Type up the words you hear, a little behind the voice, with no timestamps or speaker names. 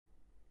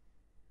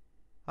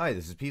Hi,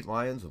 this is Pete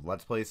Lyons with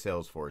Let's Play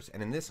Salesforce,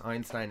 and in this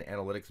Einstein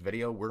Analytics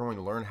video, we're going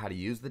to learn how to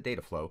use the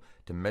data flow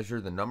to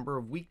measure the number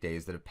of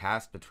weekdays that have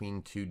passed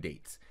between two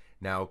dates.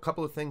 Now, a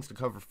couple of things to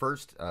cover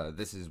first.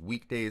 This is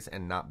weekdays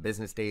and not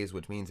business days,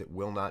 which means it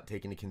will not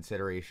take into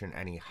consideration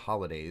any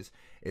holidays.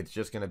 It's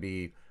just going to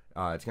be,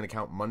 it's going to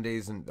count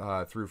Mondays and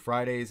through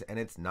Fridays, and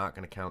it's not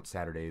going to count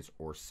Saturdays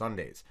or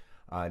Sundays.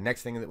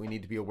 Next thing that we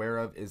need to be aware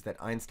of is that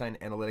Einstein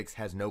Analytics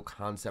has no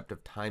concept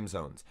of time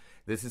zones.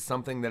 This is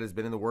something that has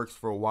been in the works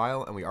for a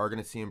while, and we are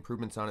going to see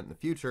improvements on it in the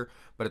future,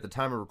 but at the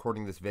time of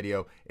recording this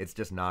video, it's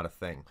just not a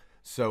thing.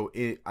 So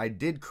I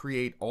did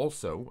create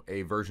also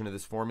a version of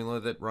this formula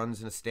that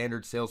runs in a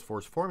standard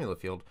Salesforce formula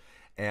field,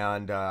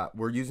 and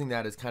we're using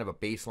that as kind of a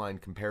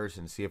baseline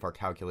comparison to see if our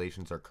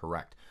calculations are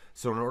correct.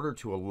 So in order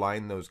to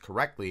align those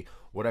correctly,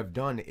 what I've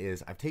done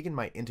is I've taken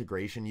my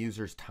integration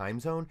user's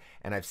time zone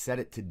and I've set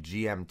it to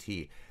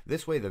GMT.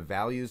 This way the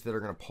values that are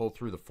going to pull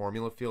through the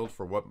formula field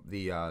for what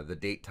the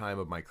date time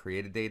of my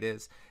created date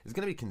is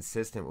going to be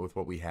consistent with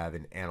what we have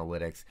in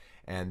analytics,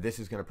 and this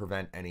is going to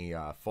prevent any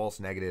false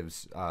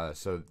negatives,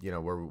 so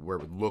where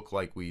it would look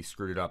like we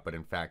screwed it up but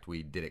in fact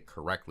we did it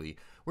correctly.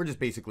 We're just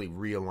basically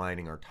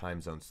realigning our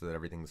time zones so that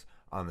everything's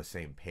on the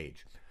same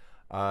page.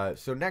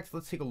 So next,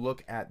 let's take a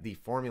look at the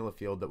formula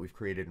field that we've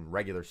created in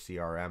regular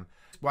CRM.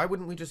 Why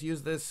wouldn't we just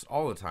use this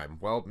all the time?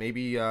 Well,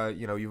 maybe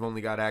you've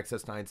only got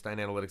access to Einstein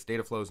Analytics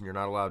data flows and you're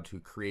not allowed to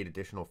create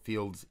additional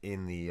fields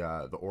in the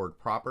org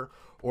proper,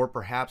 or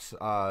perhaps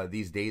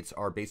these dates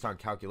are based on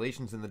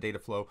calculations in the data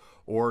flow,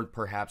 or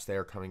perhaps they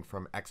are coming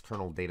from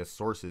external data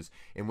sources,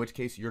 in which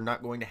case you're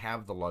not going to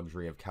have the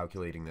luxury of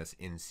calculating this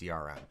in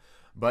CRM.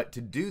 But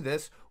to do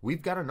this,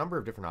 we've got a number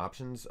of different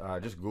options.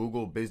 Just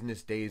Google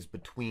business days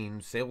between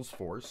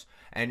Salesforce,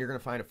 and you're going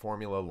to find a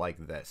formula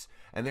like this.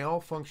 And they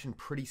all function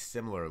pretty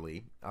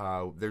similarly.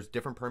 There's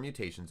different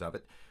permutations of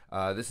it.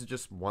 This is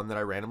just one that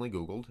I randomly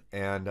Googled,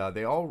 and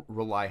they all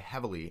rely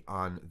heavily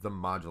on the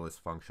modulus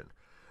function.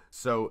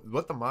 So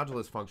what the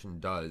modulus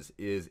function does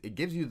is it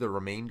gives you the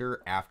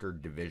remainder after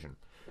division.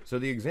 So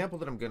the example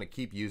that I'm going to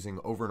keep using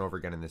over and over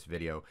again in this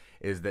video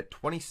is that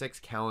 26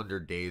 calendar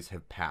days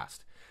have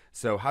passed.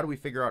 So how do we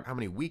figure out how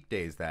many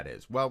weekdays that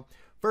is? Well,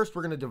 first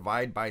we're going to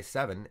divide by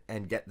 7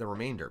 and get the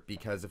remainder,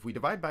 because if we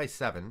divide by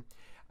 7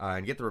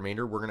 and get the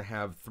remainder, we're going to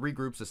have 3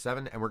 groups of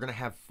 7 and we're going to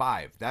have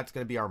 5. That's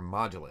going to be our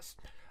modulus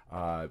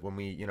when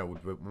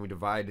we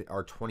divide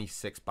our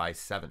 26 by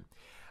 7.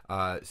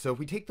 So if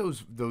we take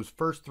those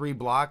first 3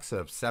 blocks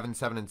of 7,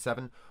 7, and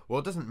 7, well,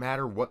 it doesn't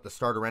matter what the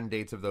start or end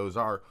dates of those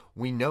are.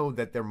 We know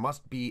that there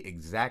must be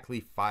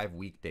exactly 5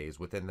 weekdays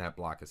within that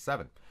block of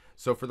 7.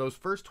 So for those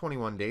first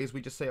 21 days,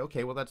 we just say,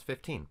 okay, well, that's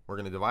 15. We're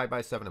going to divide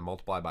by 7 and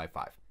multiply by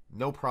 5.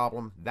 No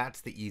problem.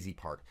 That's the easy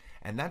part.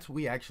 And that's what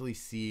we actually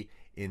see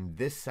in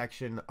this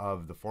section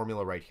of the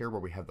formula right here,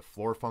 where we have the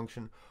floor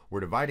function. We're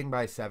dividing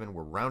by 7,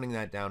 we're rounding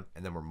that down,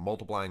 and then we're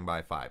multiplying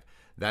by 5.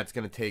 That's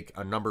going to take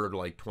a number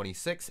like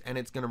 26, and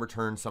it's going to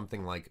return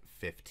something like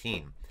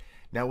 15.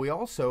 Now, we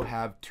also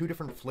have 2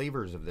 different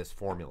flavors of this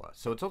formula,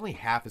 so it's only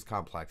half as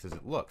complex as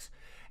it looks.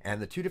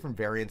 And the 2 different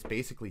variants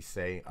basically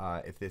say,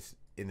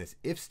 in this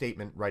if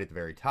statement right at the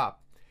very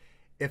top,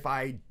 if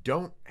I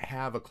don't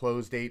have a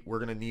close date, we're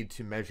going to need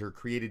to measure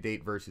created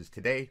date versus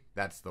today.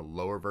 That's the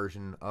lower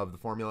version of the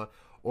formula.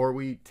 Or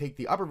we take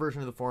the upper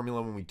version of the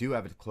formula when we do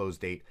have a close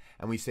date,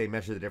 and we say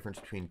measure the difference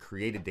between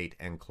created date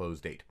and close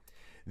date.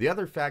 The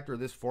other factor of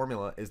this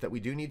formula is that we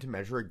do need to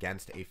measure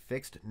against a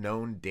fixed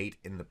known date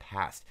in the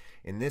past.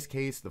 In this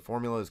case, the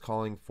formula is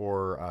calling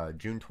for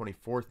June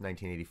 24th,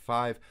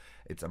 1985.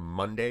 It's a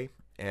Monday.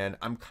 And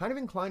I'm kind of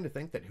inclined to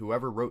think that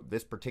whoever wrote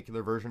this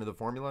particular version of the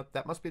formula,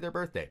 that must be their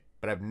birthday,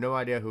 but I have no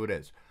idea who it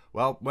is.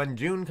 Well, when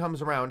June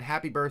comes around,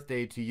 happy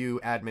birthday to you,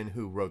 admin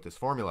who wrote this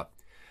formula.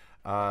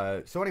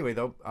 So anyway,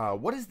 though,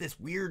 what is this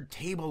weird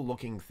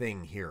table-looking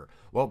thing here?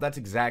 Well, that's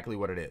exactly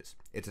what it is.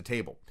 It's a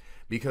table.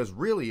 Because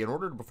really, in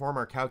order to perform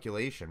our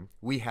calculation,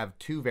 we have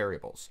 2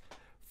 variables.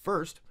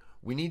 First,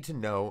 we need to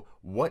know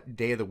what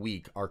day of the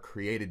week our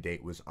created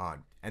date was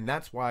on. And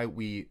that's why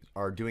we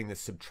are doing this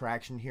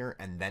subtraction here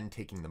and then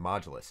taking the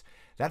modulus.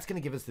 That's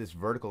going to give us this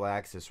vertical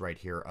axis right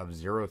here of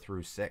 0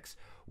 through 6,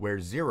 where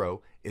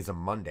 0 is a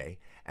Monday,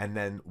 and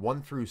then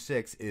 1 through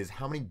 6 is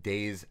how many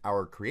days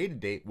our created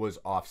date was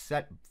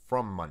offset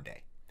from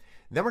Monday.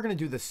 Then we're going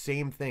to do the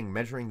same thing,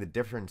 measuring the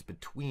difference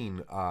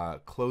between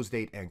close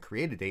date and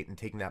created date and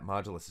taking that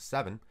modulus of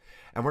 7.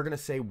 And we're going to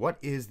say, what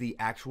is the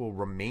actual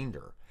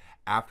remainder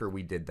after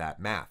we did that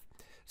math?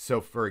 So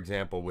for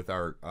example, with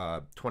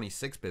our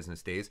 26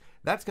 business days,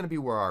 that's going to be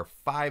where our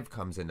 5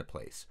 comes into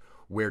place,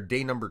 where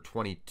day number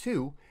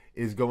 22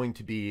 is going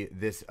to be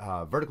this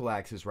vertical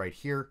axis right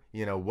here.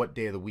 What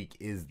day of the week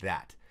is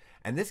that?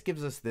 And this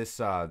gives us this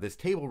this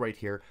table right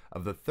here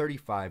of the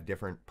 35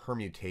 different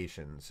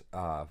permutations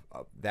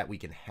that we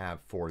can have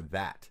for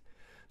that.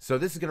 So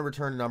this is going to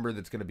return a number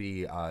that's going to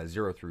be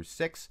 0 through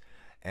 6,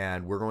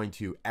 and we're going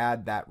to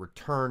add that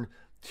return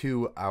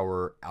to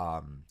our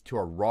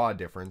raw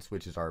difference,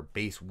 which is our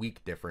base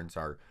week difference,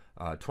 our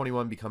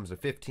 21 becomes a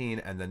 15,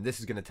 and then this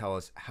is going to tell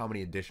us how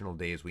many additional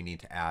days we need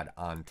to add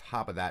on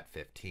top of that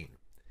 15.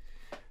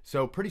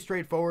 So pretty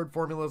straightforward.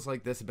 Formulas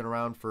like this have been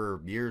around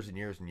for years and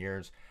years and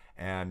years,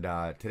 and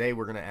today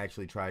we're going to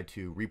actually try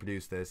to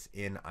reproduce this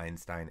in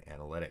Einstein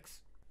Analytics.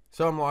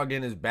 So I'm logged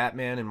in as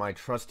Batman in my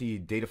trusty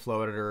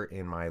dataflow editor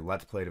in my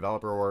Let's Play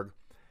developer org.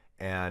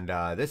 And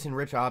this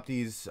enrich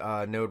opties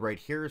node right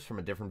here is from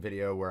a different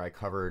video where I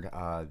covered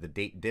the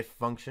date diff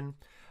function.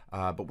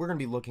 But we're going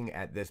to be looking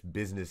at this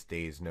business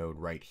days node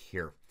right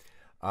here.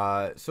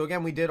 So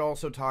again, we did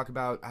also talk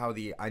about how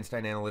the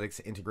Einstein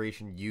Analytics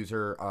integration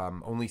user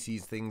only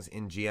sees things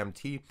in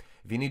GMT.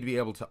 If you need to be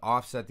able to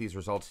offset these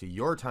results to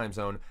your time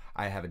zone,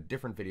 I have a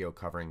different video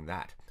covering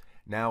that.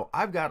 Now,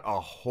 I've got a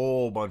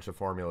whole bunch of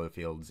formula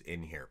fields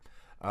in here.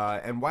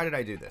 And why did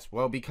I do this?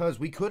 Well, because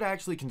we could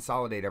actually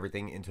consolidate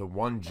everything into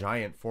one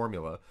giant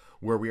formula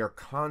where we are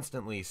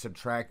constantly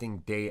subtracting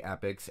day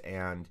epochs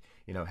and,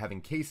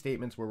 having case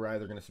statements where we're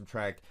either going to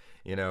subtract,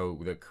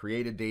 the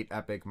created date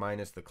epoch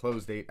minus the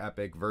close date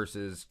epoch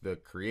versus the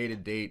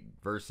created date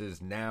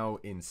versus now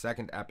in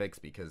second epochs,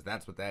 because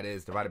that's what that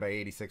is, divided by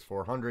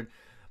 86,400.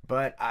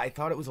 But I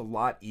thought it was a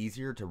lot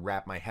easier to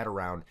wrap my head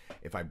around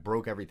if I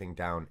broke everything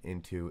down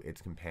into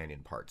its companion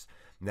parts.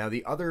 Now,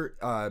 the other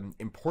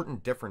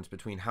important difference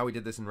between how we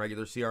did this in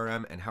regular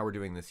CRM and how we're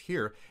doing this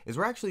here is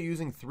we're actually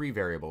using 3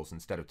 variables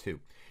instead of 2.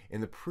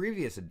 In the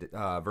previous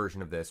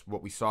version of this,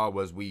 what we saw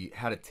was we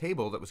had a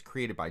table that was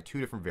created by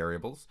 2 different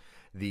variables,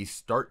 the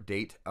start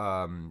date,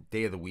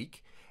 day of the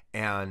week,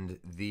 and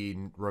the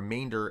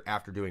remainder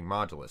after doing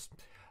modulus.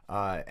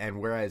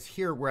 And whereas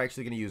here, we're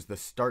actually going to use the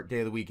start day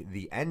of the week,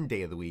 the end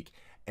day of the week,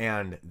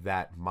 and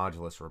that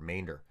modulus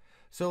remainder.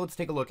 So let's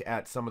take a look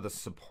at some of the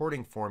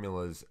supporting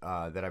formulas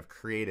that I've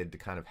created to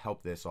kind of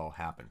help this all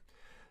happen.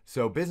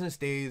 So business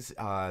days,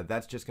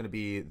 that's just going to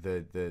be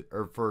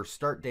or for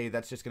start day,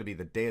 that's just going to be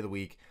the day of the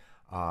week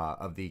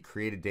of the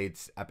created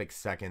dates epoch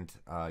second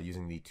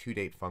using the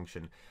toDate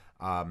function.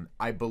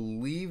 I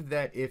believe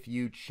that if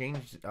you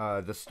change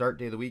the start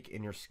day of the week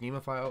in your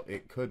schema file,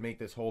 it could make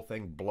this whole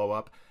thing blow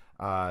up.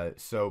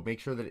 So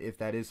make sure that if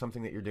that is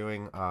something that you're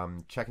doing,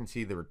 check and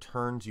see the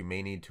returns. You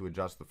may need to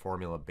adjust the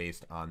formula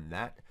based on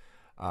that.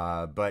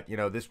 But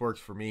this works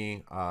for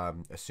me,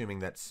 assuming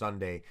that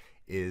Sunday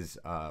is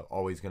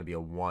always going to be a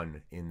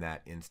 1 in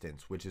that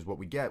instance, which is what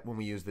we get when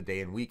we use the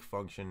day and week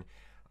function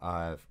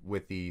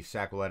with the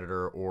SQL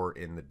editor or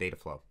in the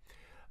dataflow.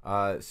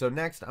 So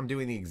next, I'm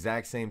doing the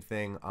exact same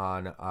thing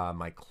on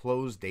my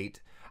close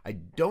date. I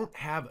don't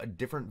have a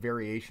different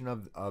variation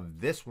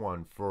of this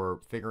one for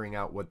figuring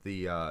out what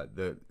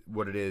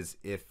what it is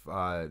if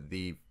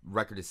the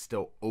record is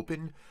still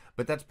open,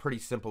 but that's pretty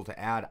simple to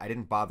add. I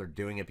didn't bother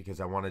doing it because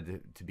I wanted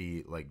it to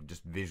be like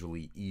just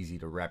visually easy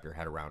to wrap your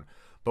head around.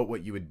 But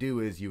what you would do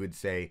is you would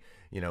say,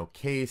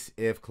 case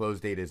if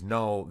close date is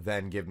null,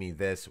 then give me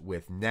this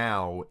with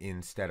now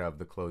instead of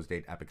the close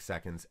date epoch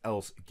seconds,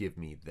 else give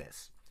me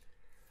this.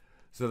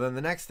 So then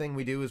the next thing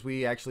we do is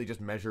we actually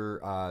just measure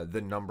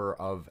the number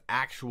of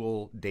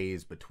actual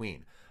days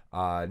between.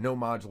 No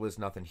modulus,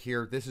 nothing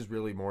here. This is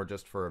really more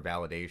just for a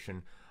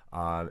validation.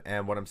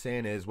 And what I'm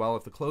saying is, well,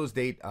 if the close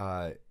date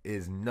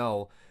is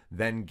null,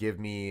 then give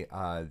me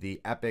the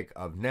epoch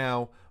of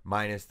now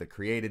minus the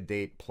created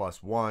date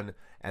plus 1.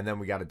 And then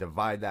we got to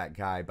divide that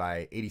guy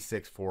by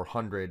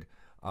 86,400.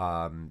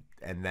 And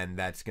then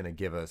that's going to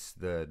give us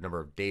the number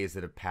of days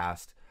that have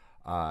passed.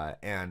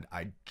 And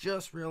I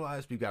just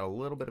realized we've got a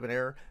little bit of an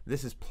error.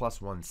 This is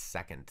plus 1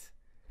 second.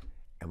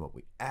 And what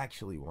we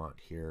actually want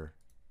here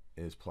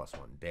is plus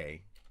 1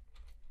 day.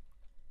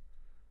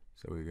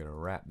 So we're going to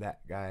wrap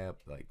that guy up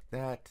like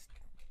that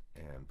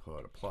and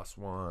put a plus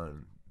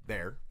 1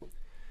 there.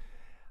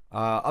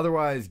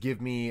 Otherwise,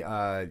 give me,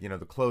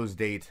 the close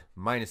date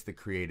minus the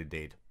created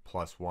date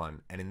plus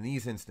 1. And in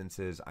these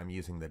instances, I'm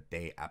using the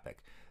day epoch.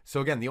 So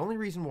again, the only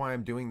reason why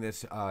I'm doing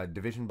this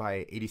division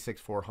by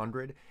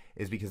 86,400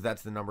 is because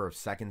that's the number of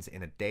seconds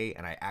in a day,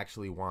 and I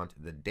actually want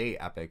the day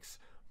epochs.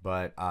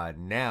 But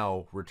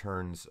now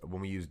returns,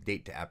 when we use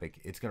date to epoch,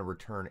 it's going to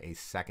return a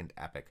second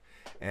epoch.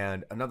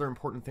 And another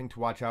important thing to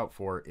watch out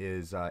for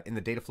is in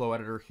the dataflow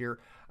editor here,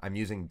 I'm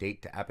using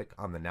date to epoch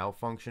on the now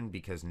function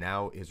because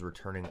now is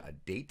returning a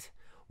date.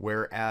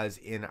 Whereas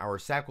in our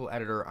SQL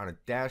editor on a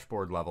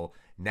dashboard level,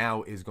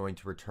 now is going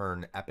to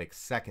return epoch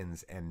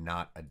seconds and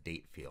not a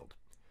date field.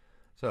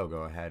 So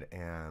go ahead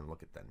and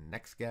look at the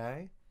next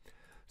guy.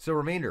 So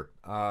remainder,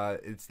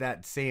 it's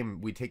that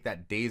same, we take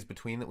that days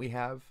between that we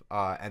have,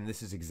 and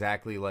this is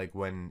exactly like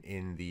when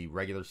in the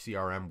regular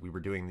CRM we were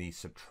doing the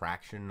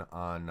subtraction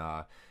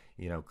on,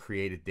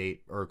 created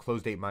date or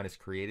close date minus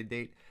created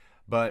date.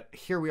 But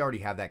here we already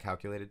have that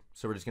calculated,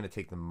 so we're just going to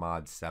take the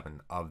mod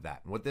 7 of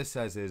that. And what this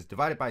says is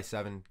divide it by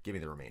 7, give me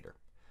the remainder.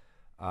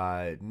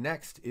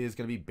 Next is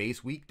going to be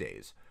base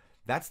weekdays.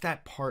 That's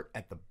that part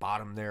at the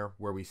bottom there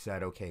where we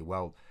said, okay,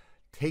 well,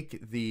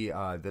 take the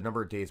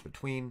number of days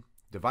between,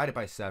 divide it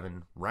by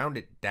 7, round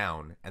it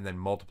down, and then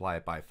multiply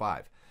it by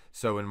 5.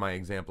 So in my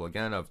example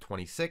again of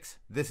 26,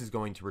 this is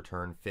going to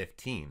return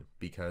 15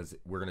 because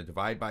we're going to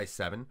divide by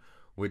 7,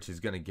 which is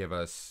going to give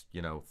us,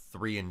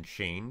 3 and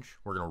change.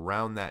 We're going to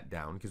round that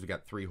down because we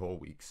got 3 whole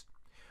weeks.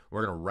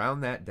 We're going to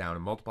round that down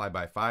and multiply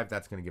by 5.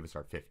 That's going to give us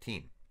our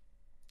 15.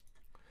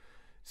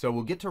 So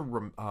we'll get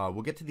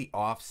to the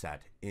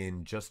offset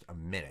in just a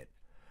minute.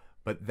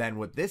 But then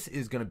what this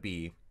is going to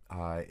be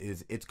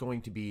is it's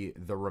going to be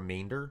the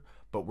remainder,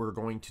 but we're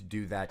going to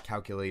do that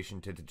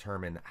calculation to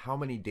determine how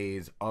many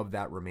days of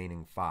that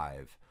remaining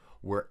 5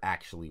 were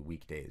actually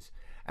weekdays.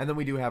 And then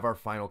we do have our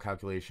final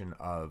calculation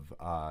of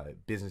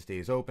business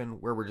days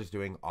open, where we're just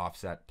doing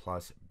offset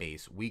plus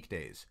base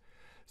weekdays.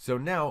 So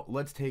now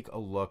let's take a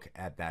look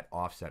at that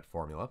offset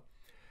formula.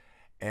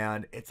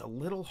 And it's a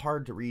little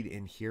hard to read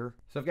in here.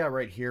 So I've got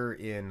right here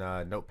in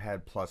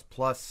Notepad++.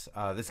 This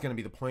is going to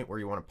be the point where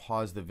you want to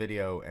pause the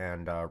video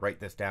and write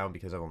this down,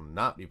 because I will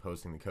not be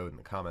posting the code in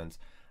the comments.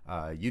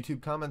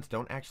 YouTube comments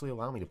don't actually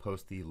allow me to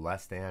post the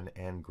less than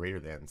and greater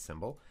than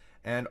symbol.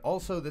 And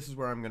also, this is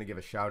where I'm going to give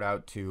a shout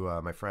out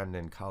to my friend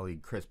and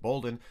colleague Chris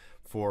Bolden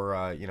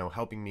for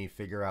helping me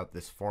figure out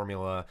this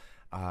formula.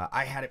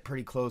 I had it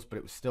pretty close, but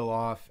it was still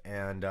off.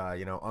 And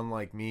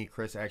unlike me,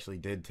 Chris actually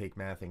did take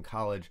math in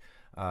college,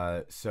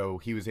 so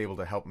he was able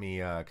to help me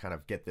kind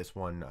of get this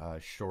one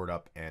shored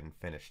up and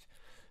finished.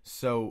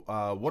 So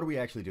what are we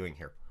actually doing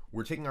here?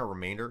 We're taking our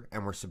remainder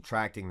and we're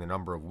subtracting the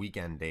number of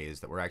weekend days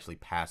that were actually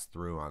passed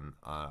through on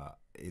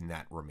in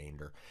that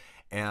remainder.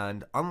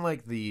 And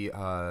unlike the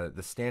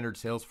standard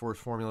Salesforce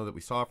formula that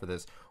we saw for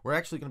this, we're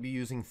actually going to be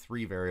using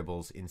 3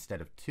 variables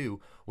instead of 2,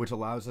 which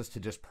allows us to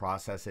just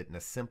process it in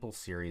a simple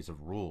series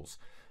of rules.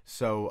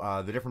 So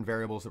the different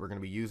variables that we're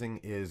going to be using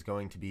is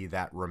going to be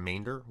that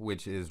remainder,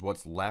 which is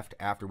what's left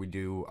after we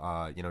do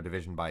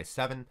division by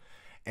 7.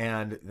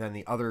 And then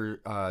the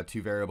other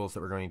 2 variables that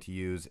we're going to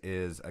use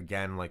is,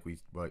 again, like we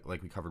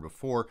covered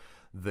before,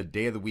 the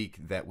day of the week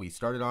that we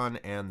started on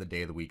and the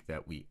day of the week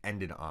that we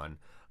ended on,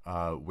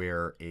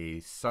 where a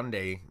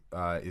Sunday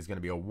is going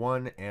to be a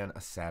 1 and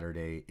a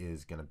Saturday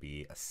is going to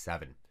be a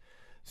 7.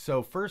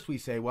 So first we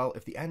say, well,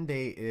 if the end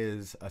day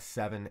is a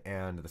 7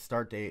 and the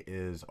start day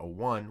is a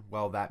 1,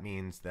 well, that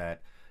means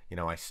that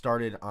I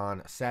started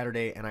on a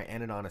Saturday and I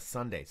ended on a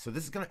Sunday. So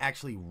this is going to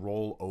actually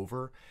roll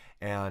over.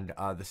 And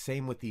the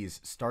same with these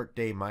start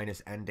day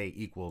minus end day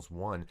equals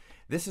 1.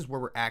 This is where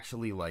we're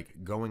actually like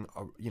going,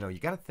 you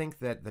got to think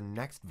that the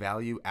next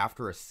value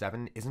after a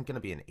 7 isn't going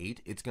to be an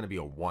 8. It's going to be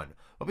a 1.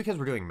 Well, because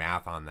we're doing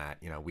math on that,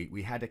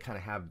 we had to kind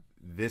of have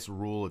this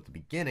rule at the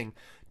beginning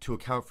to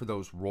account for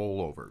those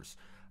rollovers.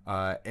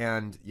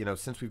 And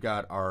since we've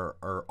got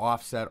our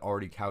offset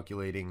already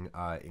calculating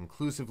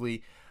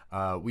inclusively,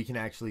 we can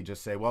actually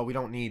just say, well, we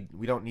don't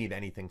need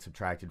anything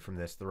subtracted from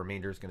this. The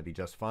remainder is going to be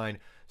just fine.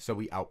 So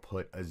we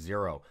output a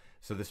 0.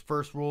 So this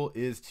first rule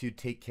is to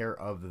take care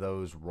of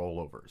those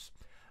rollovers.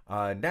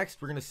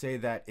 Next, we're going to say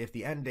that if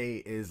the end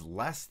day is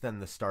less than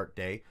the start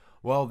day,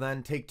 well,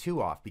 then take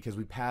 2 off, because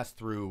we pass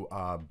through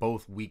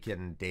both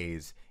weekend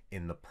days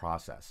in the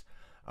process.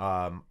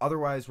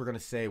 Otherwise, we're going to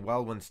say,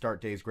 well, when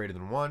start day is greater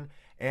than 1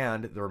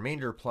 and the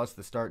remainder plus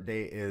the start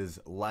day is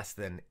less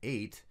than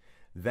 8,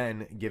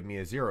 then give me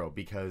a 0,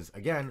 because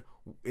again,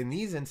 in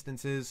these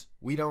instances,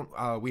 we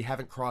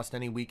haven't crossed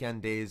any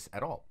weekend days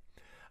at all.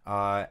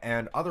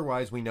 And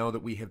otherwise, we know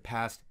that we have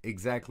passed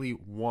exactly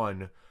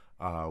 1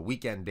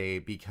 weekend day,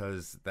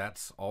 because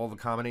that's all the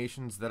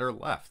combinations that are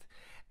left.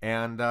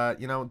 And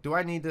do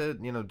I need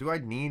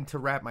to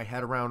wrap my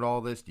head around all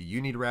this? Do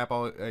you need to wrap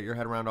your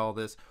head around all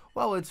this?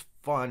 Well, it's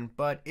fun,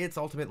 but it's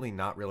ultimately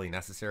not really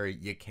necessary.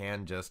 You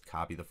can just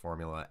copy the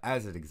formula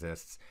as it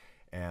exists.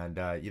 And,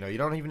 you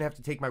don't even have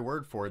to take my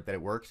word for it that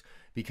it works,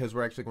 because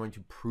we're actually going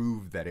to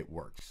prove that it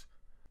works.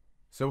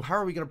 So how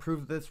are we going to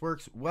prove that this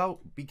works?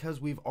 Well,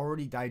 because we've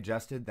already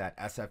digested that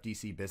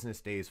SFDC business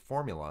days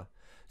formula,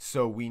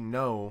 so we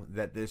know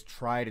that this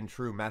tried and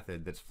true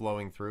method that's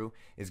flowing through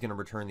is going to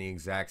return the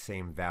exact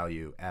same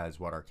value as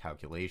what our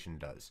calculation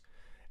does.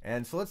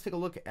 And so let's take a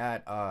look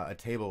at a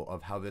table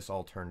of how this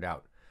all turned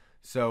out.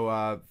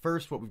 So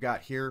first, what we've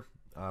got here,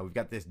 we've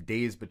got this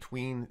days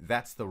between.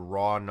 That's the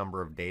raw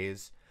number of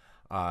days.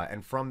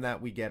 And from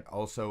that, we get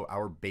also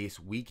our base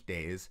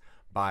weekdays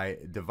by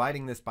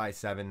dividing this by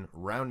 7,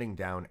 rounding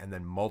down, and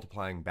then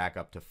multiplying back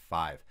up to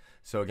 5.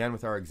 So again,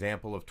 with our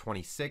example of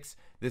 26,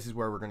 this is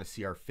where we're going to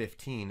see our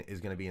 15 is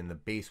going to be in the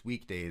base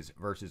weekdays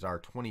versus our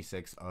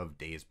 26 of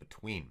days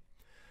between.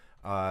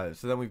 So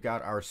then we've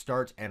got our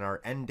start and our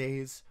end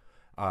days.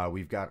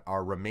 We've got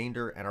our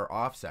remainder and our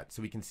offset.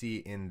 So we can see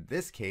in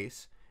this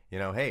case,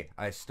 hey,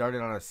 I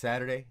started on a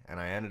Saturday and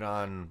I ended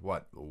on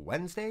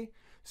Wednesday?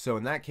 So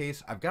in that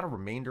case, I've got a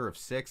remainder of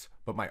 6,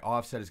 but my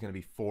offset is going to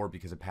be 4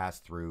 because it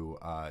passed through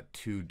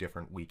 2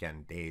 different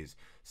weekend days,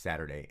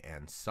 Saturday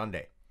and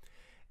Sunday.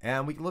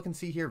 And we can look and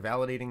see here,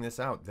 validating this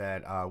out,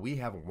 that we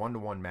have a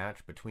 1-to-1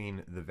 match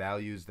between the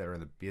values that are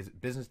in the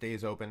business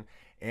days open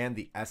and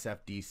the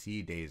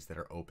SFDC days that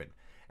are open.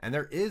 And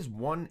there is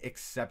one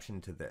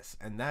exception to this,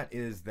 and that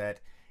is that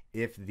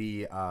if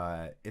the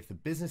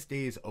business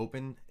days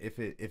open, if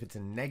it's a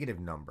negative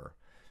number,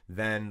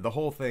 then the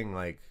whole thing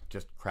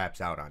just craps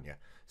out on you.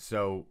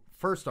 So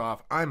first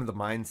off, I'm of the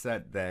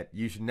mindset that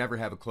you should never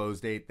have a close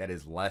date that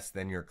is less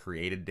than your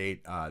created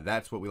date.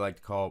 That's what we like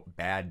to call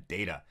bad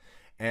data.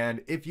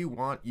 And if you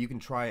want, you can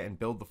try and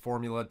build the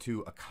formula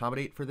to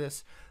accommodate for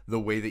this. The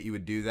way that you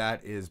would do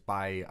that is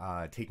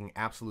by taking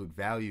absolute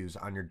values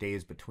on your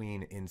days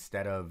between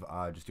instead of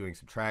just doing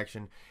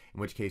subtraction, in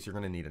which case you're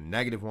going to need a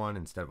negative one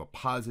instead of a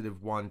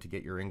positive one to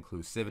get your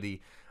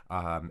inclusivity.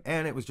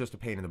 And it was just a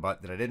pain in the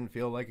butt that I didn't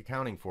feel like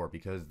accounting for,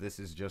 because this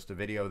is just a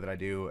video that I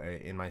do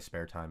in my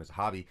spare time as a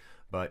hobby.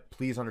 But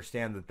please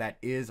understand that that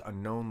is a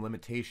known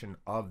limitation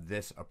of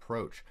this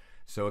approach.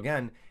 So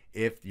again,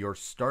 if your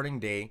starting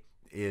day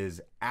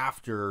is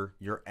after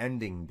your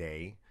ending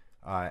day,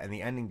 and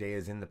the ending day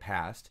is in the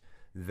past,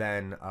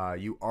 then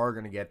you are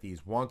going to get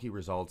these wonky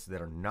results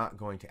that are not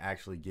going to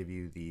actually give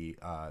you the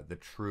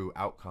true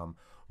outcome,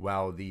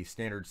 while the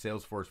standard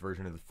Salesforce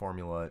version of the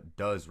formula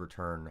does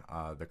return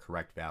the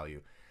correct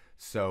value.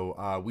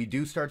 So we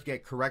do start to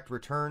get correct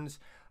returns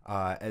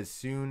as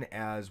soon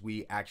as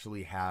we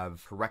actually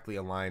have correctly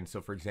aligned. So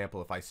for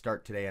example, if I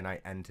start today and I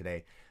end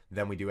today,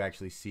 then we do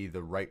actually see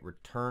the right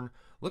return.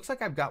 Looks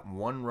like I've got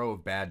one row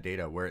of bad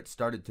data where it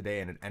started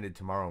today and it ended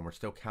tomorrow, and we're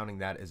still counting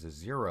that as a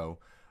 0.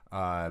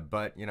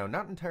 But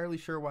not entirely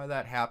sure why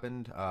that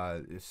happened.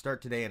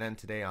 Start today and end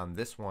today on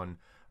this one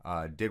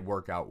did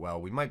work out well.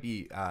 We might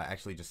be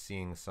actually just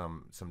seeing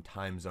some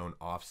time zone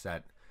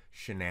offset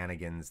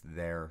shenanigans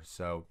there.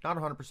 So not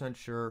 100%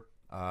 sure,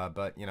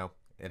 but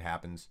it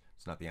happens.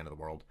 It's not the end of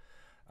the world.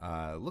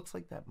 Looks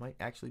like that might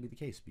actually be the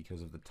case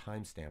because of the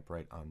timestamp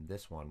right on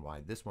this one,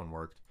 why this one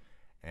worked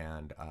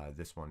and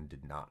this one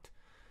did not.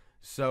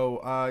 So,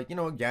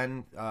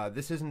 again,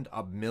 this isn't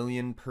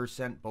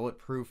 1,000,000%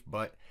 bulletproof,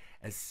 but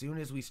as soon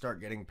as we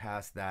start getting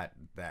past that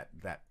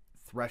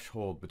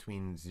threshold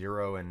between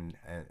 0 and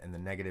the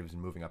negatives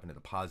and moving up into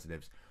the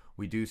positives,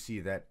 we do see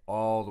that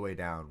all the way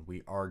down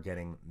we are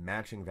getting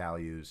matching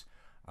values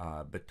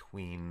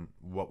between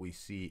what we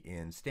see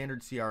in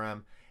standard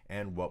CRM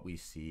and what we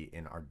see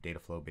in our data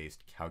flow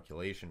based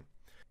calculation.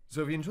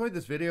 So if you enjoyed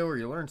this video or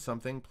you learned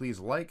something, please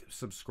like,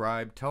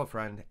 subscribe, tell a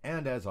friend,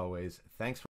 and as always, thanks for